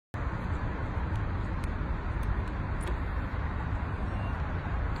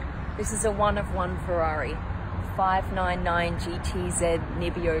This is a one-of-one Ferrari, 599 GTZ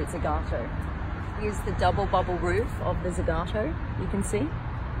Nibbio Zagato. Here's the double bubble roof of the Zagato, you can see.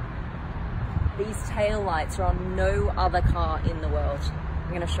 These tail lights are on no other car in the world. I'm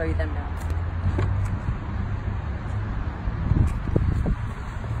going to show you them now.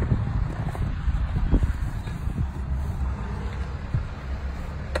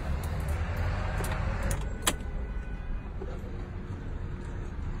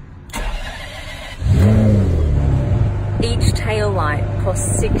 Each tail light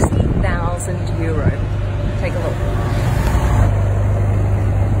costs 60,000 euro. Take a look.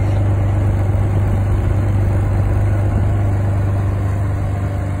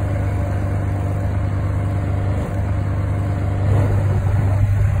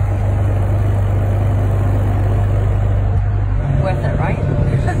 Worth it, right?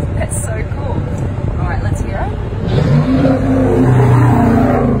 That's so cool. All right, let's hear it.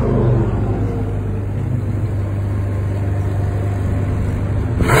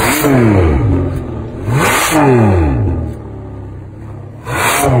 Do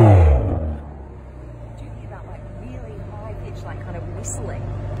you hear that like really high pitch, like kind of whistling?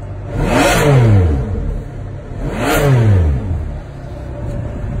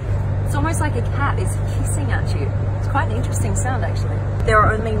 It's almost like a cat is hissing at you. It's quite an interesting sound actually. There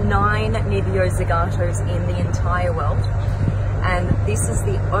are only 9 Nibbio Zagatos in the entire world, and this is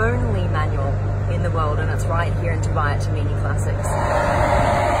the only manual in the world, and it's right here in Dubai at Tomini Classics.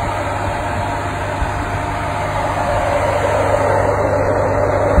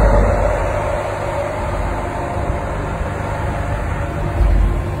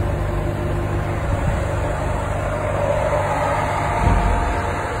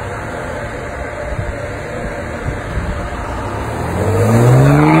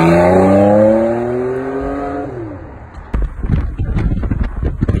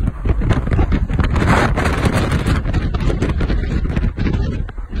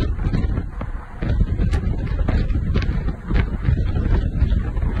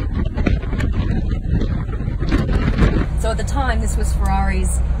 So at the time, this was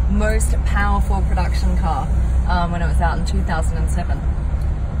Ferrari's most powerful production car when it was out in 2007.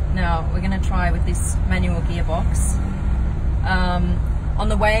 Now we're going to try with this manual gearbox. On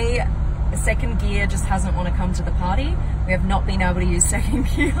the way, the second gear just hasn't want to come to the party. We have not been able to use second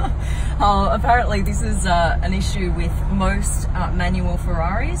gear. Apparently this is an issue with most manual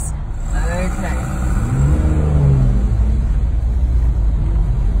Ferraris. Okay.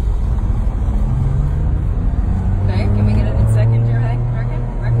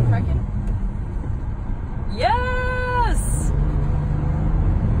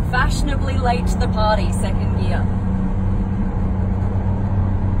 Fashionably late to the party, second gear.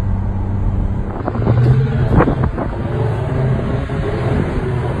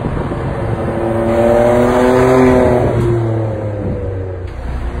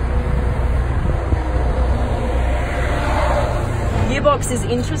 Gearbox is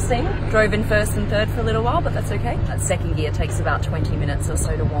interesting. Drove in first and third for a little while, but that's okay. That second gear takes about 20 minutes or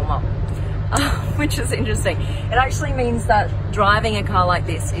so to warm up. Which is interesting. It actually means that driving a car like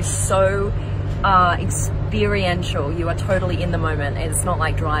this is so experiential. You are totally in the moment. It's not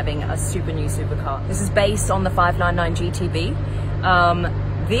like driving a super new supercar. This is based on the 599 GTB.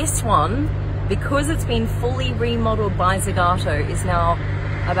 This one, because it's been fully remodeled by Zagato, is now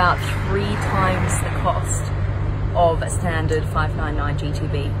about 3 times the cost of a standard 599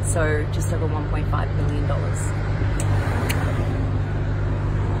 GTB. So just over $1.5 million.